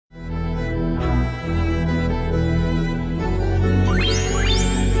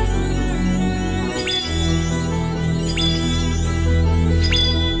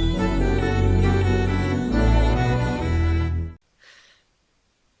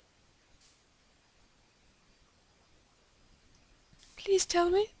Please tell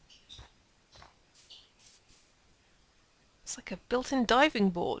me. It's like a built-in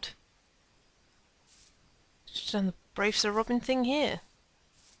diving board. Should have done the Brave Sir Robin thing here.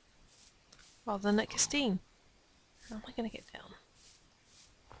 Rather than at Castine. How am I going to get down?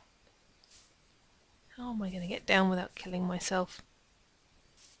 How am I going to get down without killing myself?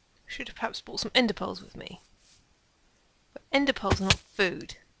 Should have perhaps brought some ender pearls with me. But ender pearls are not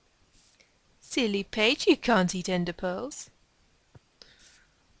food. Silly Paige, you can't eat ender pearls.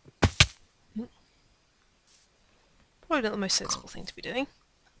 Probably not the most sensible thing to be doing.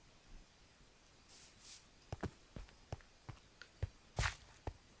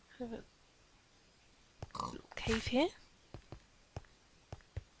 Have a little cave here.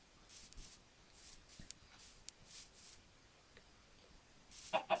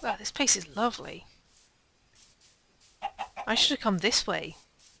 Wow, this place is lovely. I should have come this way.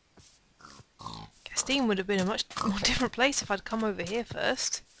 Castine would have been a much more different place if I'd come over here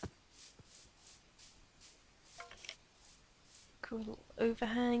first. Cool little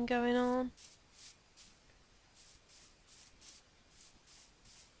overhang going on.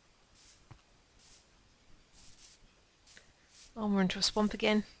 Oh, we're into a swamp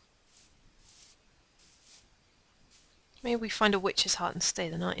again. Maybe we find a witch's hut and stay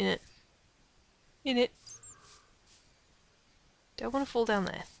the night in it. In it. Don't want to fall down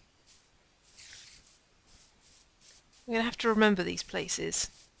there. I'm going to have to remember these places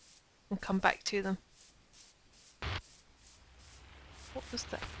and come back to them. What was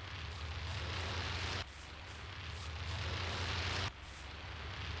that?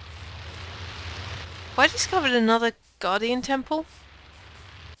 Well, I discovered another Guardian Temple.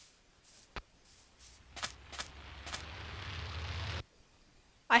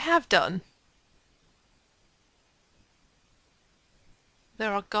 I have done.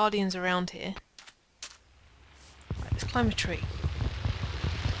 There are guardians around here. Right, let's climb a tree.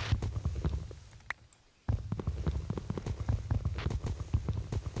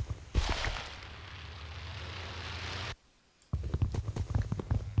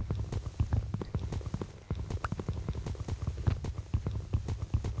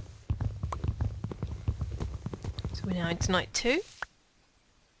 So we're now into night 2.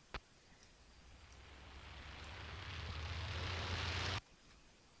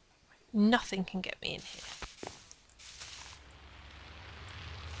 Nothing can get me in here.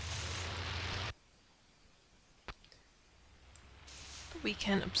 But we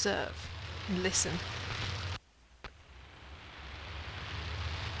can observe and listen.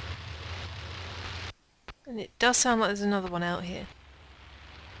 And it does sound like there's another one out here.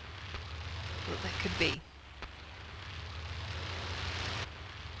 That there could be.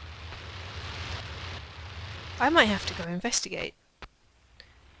 I might have to go investigate.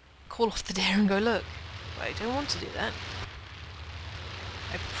 Call off the dare and go look. But I don't want to do that.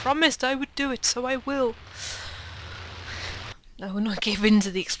 I promised I would do it, so I will. I will not give in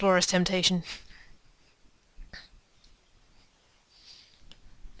to the explorer's temptation.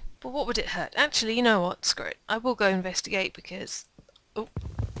 But what would it hurt? Actually, you know what? Screw it. I will go investigate because... Oh.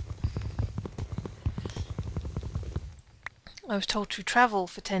 I was told to travel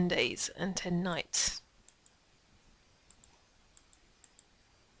for 10 days and 10 nights.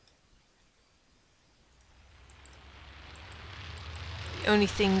 The only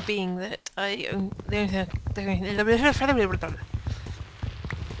thing being that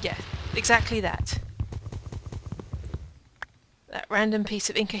yeah, exactly that. That random piece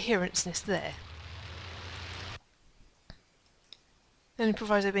of incoherenceness there. The only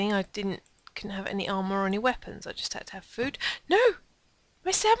proviso being I couldn't have any armour or any weapons, I just had to have food. No!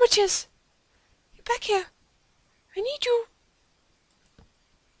 My sandwiches! Get back here! I need you!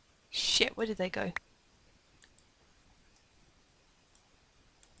 Shit, where did they go?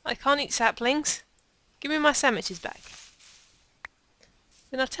 I can't eat saplings. Give me my sandwiches back.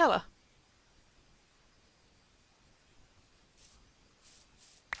 Then I'll tell her.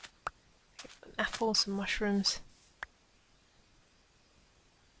 An apple, some mushrooms.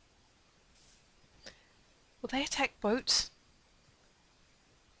 Will they attack boats?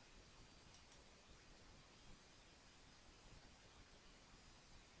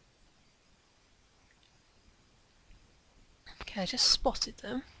 Okay, I just spotted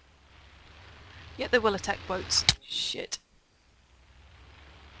them. Yeah, they will attack boats. Shit.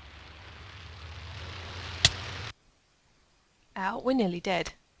 Ow, we're nearly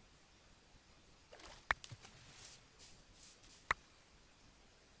dead.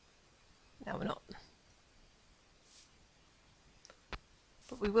 No, we're not.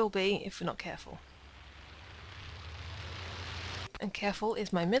 But we will be if we're not careful. And careful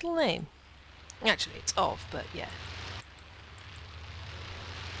is my middle name. Actually, it's of, but yeah.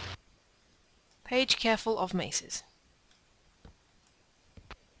 Paige, careful of maces.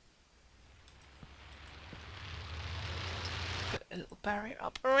 Put a little barrier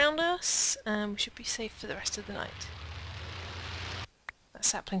up around us, and we should be safe for the rest of the night. That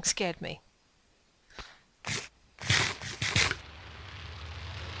sapling scared me.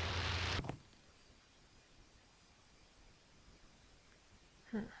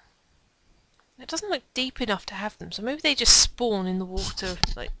 It doesn't look deep enough to have them, so maybe they just spawn in the water,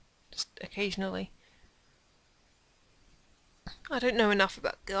 like, just occasionally. I don't know enough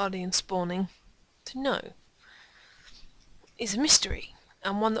about guardian spawning to know. It's a mystery,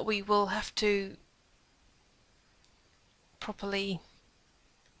 and one that we will have to properly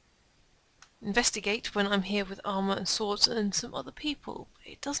investigate when I'm here with armour and swords and some other people.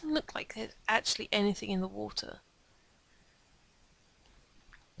 It doesn't look like there's actually anything in the water.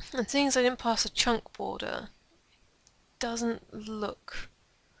 And seeing as I didn't pass a chunk border, it doesn't look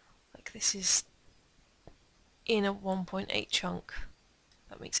like this is in a 1.8 chunk. If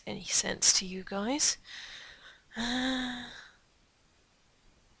that makes any sense to you guys.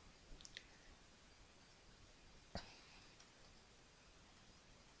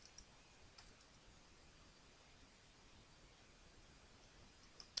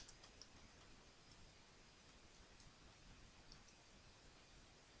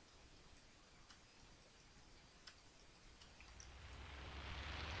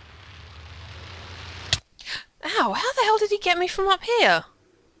 Ow, how the hell did he get me from up here?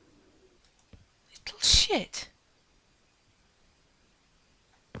 Little shit.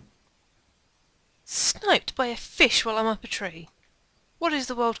 Sniped by a fish while I'm up a tree. What is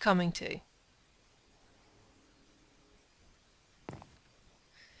the world coming to?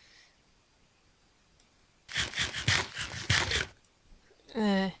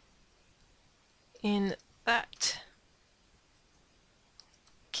 In that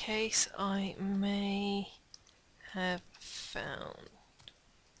case, I may have found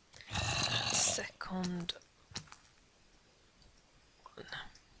a second one.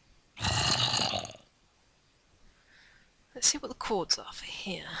 Let's see what the chords are for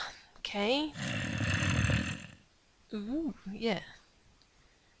here. Okay. Ooh, yeah.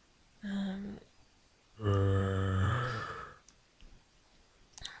 I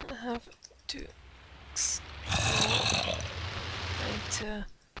have to explore later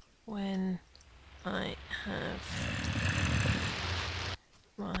when I have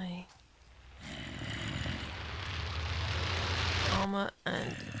my armor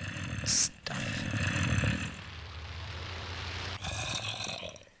and stuff.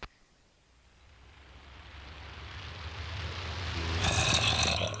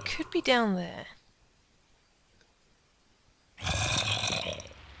 Could be down there.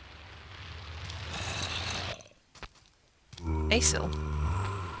 Acel.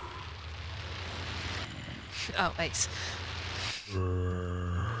 Oh, Ace.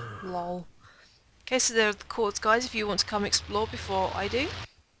 Lol. Okay, so there are the chords, guys, if you want to come explore before I do.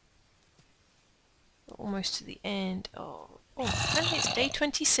 We're almost to the end of... Oh, apparently it's day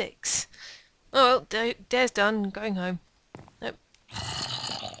 26. Oh well, dare's done, going home. Nope.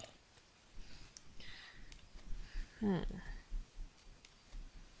 We'll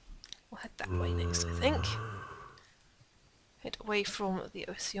head that way next, I think. Head away from the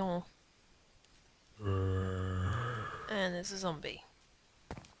ocean. And there's a zombie.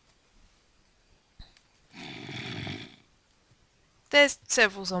 There's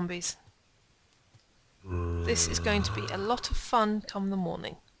several zombies. This is going to be a lot of fun come the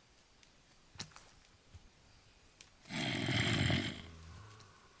morning.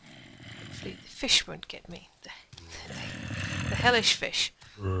 Hopefully the fish won't get me. The hellish fish.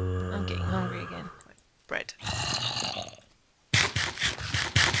 I'm getting hungry again. Right, bread.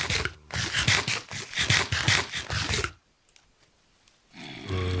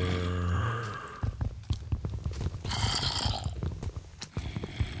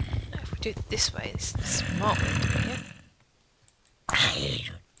 Do it this way, this is the smart way of doing it.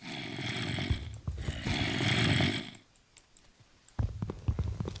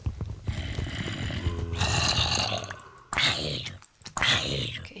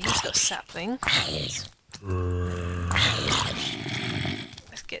 Okay, he's got a sapling.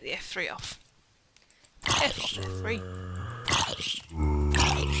 Let's get the F3 off. F off F3.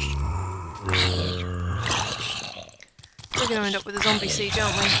 We're going to end up with a zombie siege,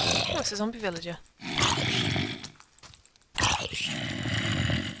 aren't we? Oh, it's a zombie villager.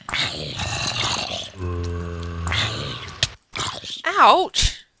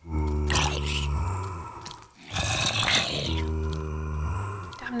 Ouch!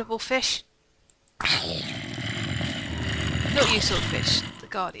 Damnable fish. Not you, swordfish, the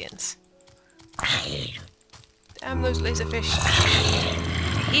guardians. Damn those laserfish.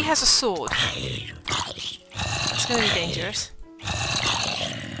 He has a sword. It's going to be dangerous.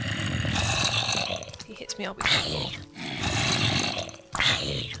 If he hits me, I'll be careful.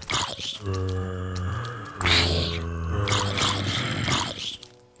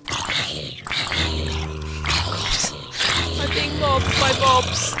 I'm being mobbed by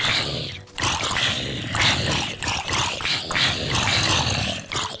mobs.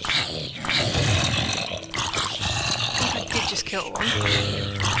 I did just kill one.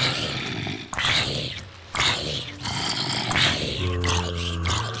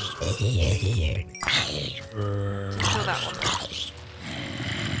 Kill that one then.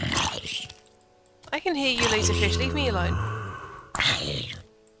 I can hear you, laserfish. Leave me alone.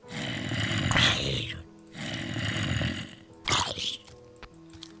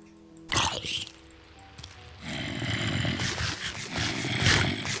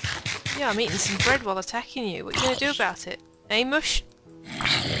 Yeah, I'm eating some bread while attacking you. What are you going to do about it? Eh, Mush?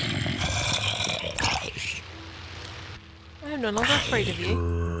 I am no longer afraid of you.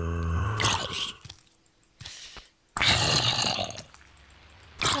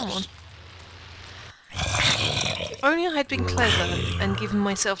 Come on. If only I had been clever and given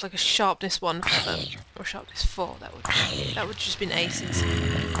myself like a sharpness 1 feather, or sharpness 4, that would just been aces.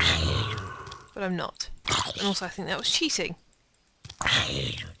 But I'm not. And also I think that was cheating.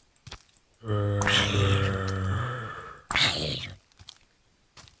 Okay,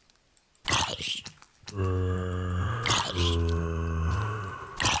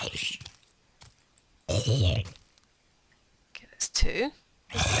 that's 2.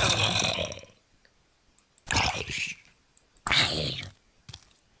 Where's the other one?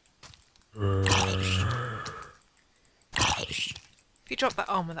 If you drop that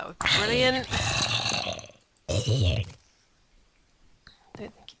armour, that would be brilliant.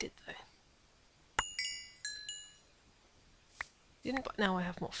 Don't think he did though. Didn't, but now I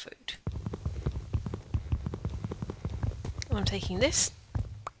have more food. And I'm taking this.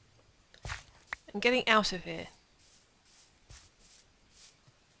 I'm getting out of here.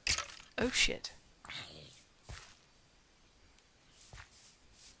 Oh shit.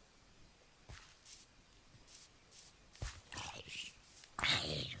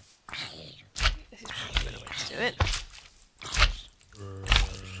 This is probably a better way to do it.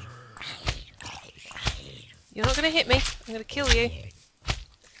 You're not going to hit me. I'm going to kill you.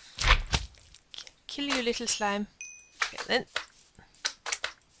 Kill you, little slime. Okay then.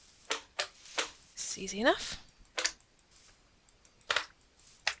 This is easy enough.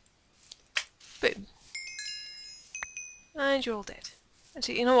 Boom. And you're all dead.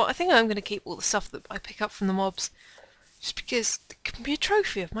 Actually, you know what? I think I'm going to keep all the stuff that I pick up from the mobs. Just because it can be a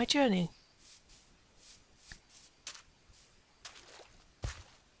trophy of my journey.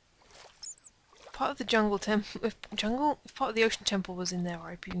 Part of the jungle temple, if part of the ocean temple was in there,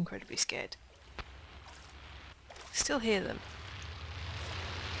 I'd be incredibly scared. Still hear them.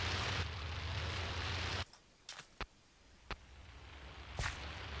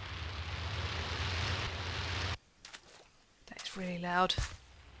 That is really loud.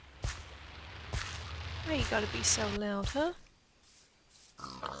 Why you gotta be so loud, huh?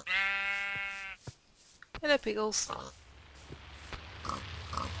 Hello, Piggles.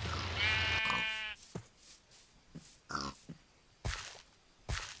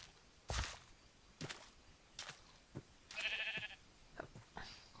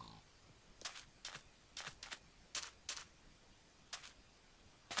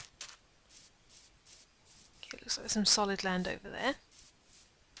 Looks like there's some solid land over there.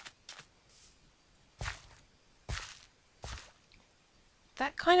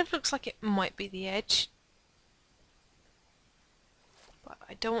 That kind of looks like it might be the edge. But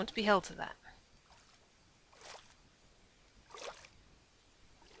I don't want to be held to that.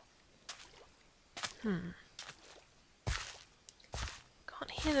 Can't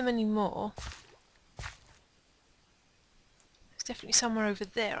hear them anymore. There's definitely somewhere over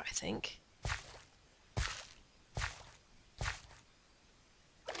there, I think.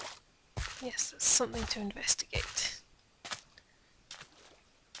 Yes, that's something to investigate.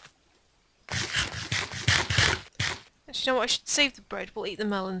 Actually, you know what? I should save the bread. We'll eat the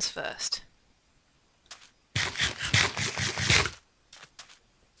melons first.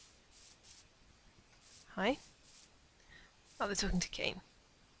 Hi. Oh, they're talking to Kane.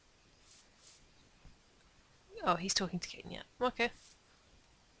 Oh, he's talking to Kane, yeah. Okay.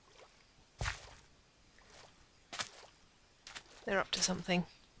 They're up to something.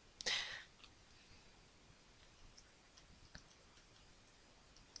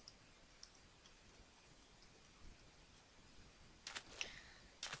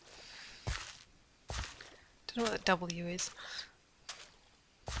 Don't know what that W is.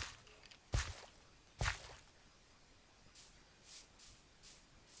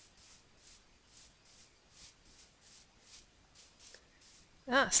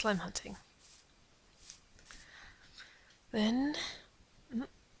 Ah, slime hunting. Then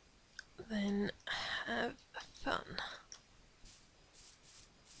have fun.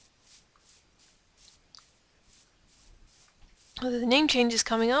 Well, the name change is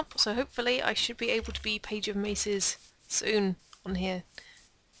coming up, so hopefully I should be able to be Paigeofmaces soon on here.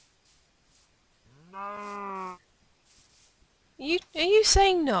 No. Are you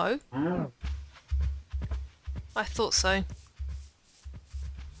saying no? I thought so.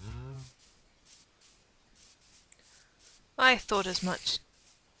 I thought as much.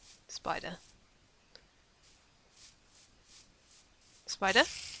 Spider. Spider?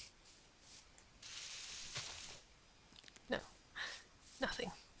 No.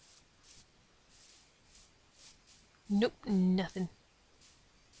 Nothing. Nope, nothing.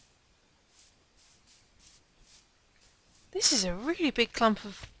 This is a really big clump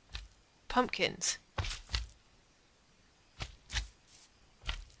of pumpkins.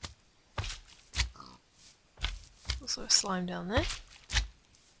 Also a slime down there.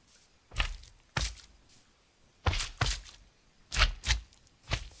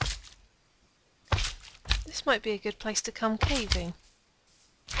 This might be a good place to come caving.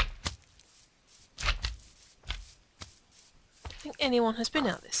 I don't think anyone has been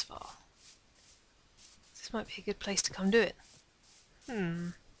out this far. This might be a good place to come do it.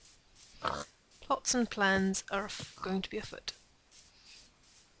 Plots and plans are going to be afoot.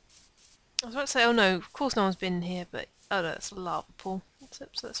 I was about to say, oh no, of course no one's been here, but oh no, that's a lava pool. So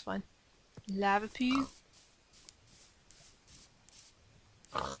that's fine. Lava pool.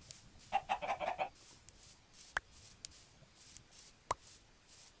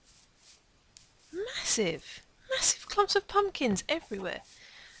 Massive! Massive clumps of pumpkins everywhere.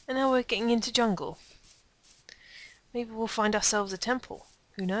 And now we're getting into jungle. Maybe we'll find ourselves a temple.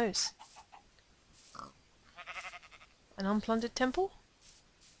 Who knows? An unplundered temple?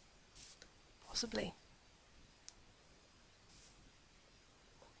 Possibly.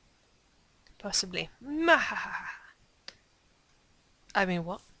 Possibly. I mean,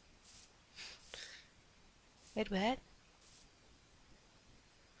 what? Edward?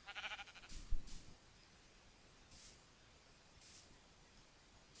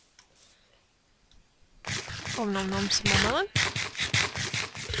 Om nom nom, some more melon.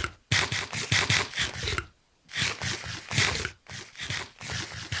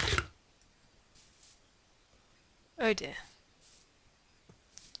 Oh dear.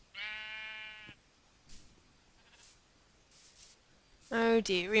 Oh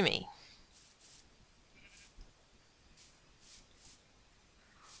dearie me.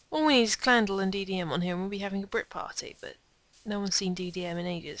 All we need is Clandle and DDM on here and we'll be having a Brit party, but no one's seen DDM in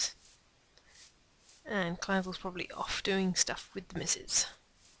ages. And Clandle's probably off doing stuff with the missus.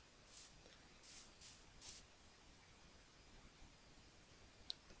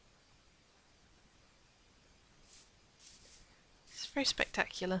 It's very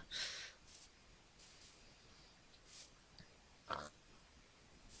spectacular.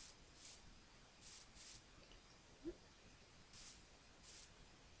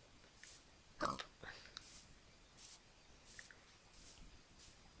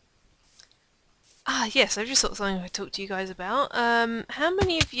 Ah, yes, I've just thought of something I'd talk to you guys about. How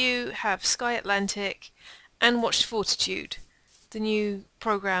many of you have Sky Atlantic and watched Fortitude, the new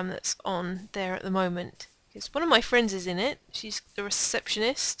program that's on there at the moment? Because one of my friends is in it. She's the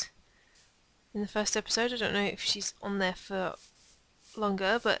receptionist in the first episode. I don't know if she's on there for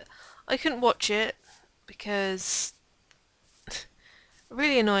longer, but I couldn't watch it because,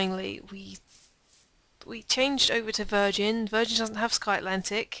 really annoyingly, we changed over to Virgin. Virgin doesn't have Sky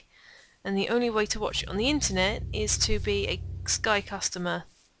Atlantic. And the only way to watch it on the internet is to be a Sky customer.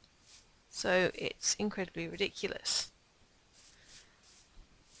 So it's incredibly ridiculous.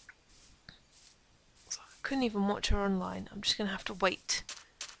 So I couldn't even watch her online. I'm just going to have to wait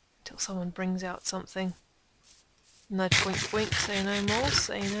until someone brings out something. Nudge, wink, wink, say no more,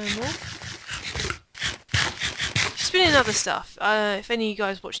 say no more. She's been in other stuff. If any of you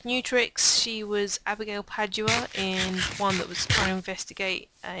guys watched New Tricks, she was Abigail Padua in one that was trying to investigate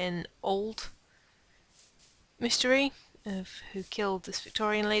an old mystery of who killed this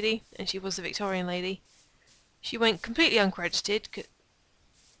Victorian lady, and she was the Victorian lady. She went completely uncredited.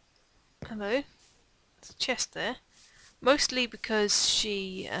 Hello? There's a chest there. Mostly because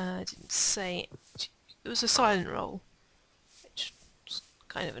she didn't say... It was a silent role, which was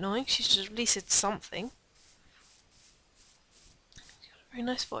kind of annoying. She should have at least said something. She's got a very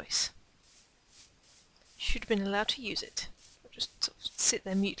nice voice. Should have been allowed to use it. Or just sort of sit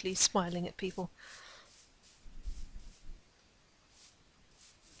there mutely smiling at people.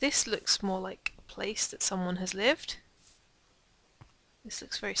 This looks more like a place that someone has lived. This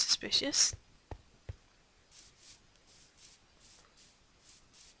looks very suspicious.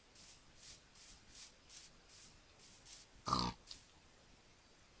 Oh,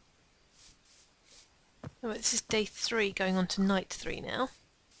 this is day 3 going on to night 3 now.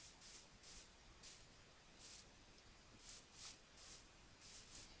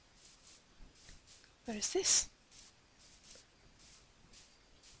 Where is this?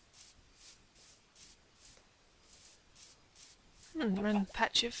 Random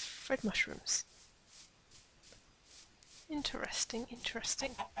patch of red mushrooms. Interesting,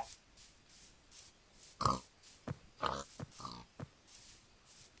 interesting. Talking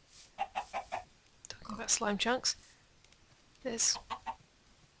about slime chunks. There's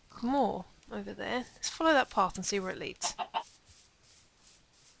more over there. Let's follow that path and see where it leads.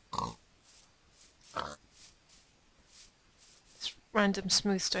 This random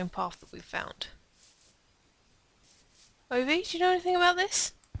smooth stone path that we've found. Ovi, do you know anything about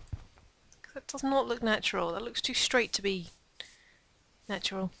this? That does not look natural. That looks too straight to be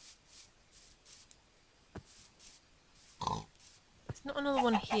natural. There's not another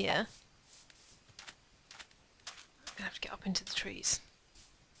one here. I'm gonna have to get up into the trees.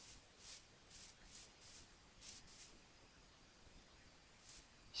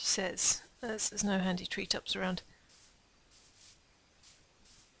 She says, as there's no handy tree tops around.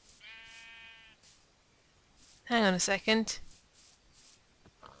 Hang on a second.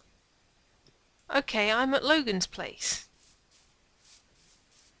 Okay, I'm at Logan's place.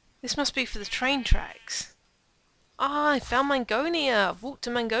 This must be for the train tracks. Ah, I found Mangonia! I've walked to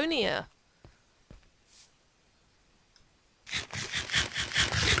Mangonia!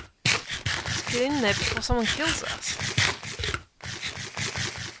 Let's get in there before someone kills us.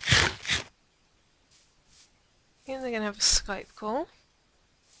 I think they're going to have a Skype call.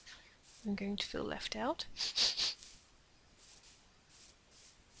 I'm going to feel left out.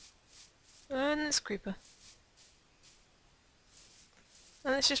 And there's Creeper.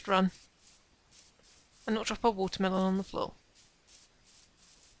 And let's just run. And not drop our watermelon on the floor.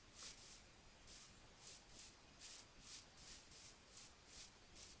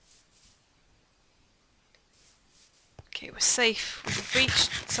 Okay, we're safe. We've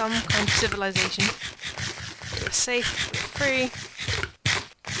reached some kind of civilization. We're safe. We're free.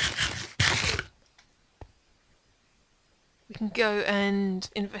 We can go and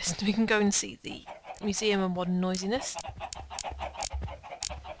invest. We can go and see the Museum of Modern Noisiness.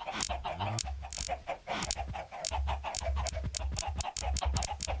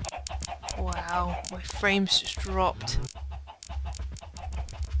 Wow, my frames just dropped.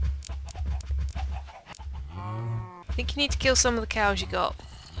 I think you need to kill some of the cows you got.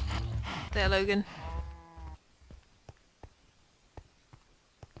 There, Logan.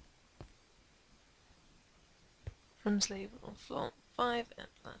 From slave on floor 5 and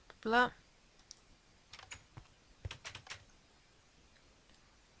blah blah blah.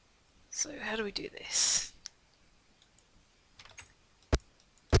 So how do we do this?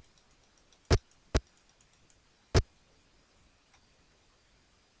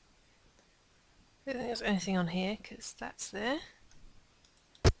 I don't think there's anything on here because that's there.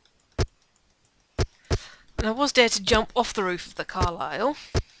 And I was dared to jump off the roof of the Carlisle.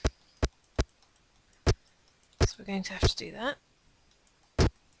 So we're going to have to do that.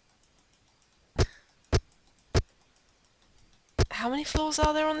 How many floors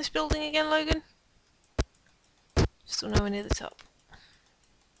are there on this building again, Logan? Still nowhere near the top.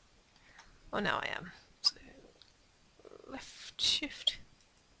 Oh, now I am. So, left shift.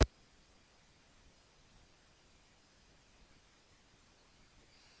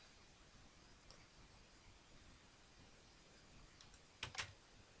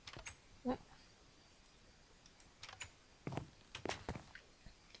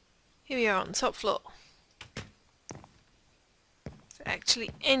 Here we are on the top floor. Is there actually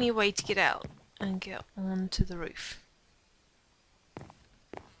any way to get out and get onto the roof?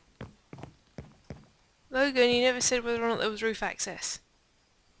 Logan, you never said whether or not there was roof access.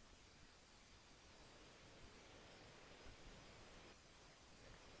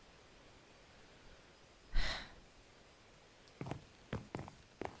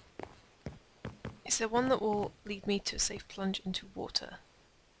 Is there one that will lead me to a safe plunge into water?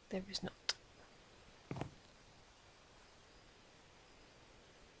 There is not.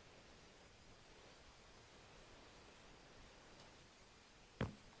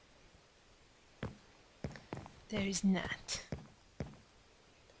 There is not.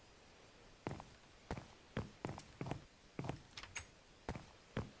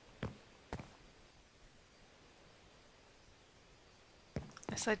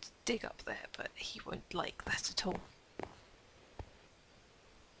 I decided to dig up there, but he won't like that at all.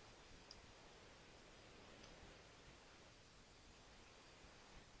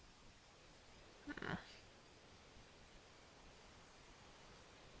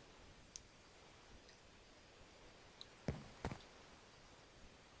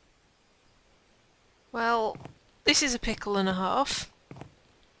 Well, this is a pickle and a half.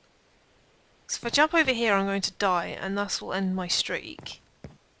 So if I jump over here I'm going to die, and thus will end my streak.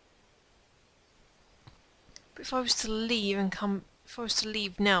 But if I was to leave and come... If I was to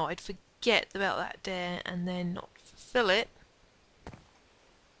leave now, I'd forget about that dare and then not fulfill it.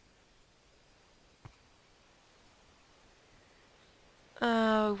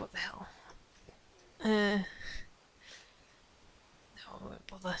 Oh, what the hell. No, I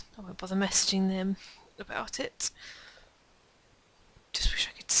won't bother messaging them about it. Just wish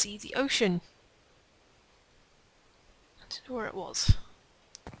I could see the ocean. I don't know where it was.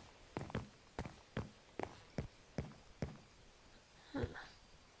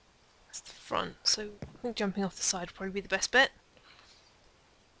 That's the front, so I think jumping off the side would probably be the best bet.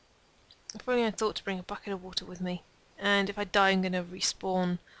 If only I thought to bring a bucket of water with me. And if I die I'm going to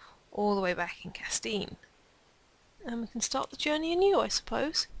respawn all the way back in Castine. And we can start the journey anew, I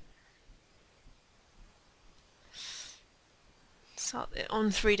suppose. Start it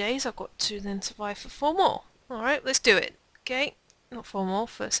on 3 days, I've got to then survive for 4 more. Alright, let's do it. Okay, not 4 more,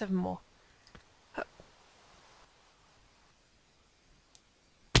 for 7 more.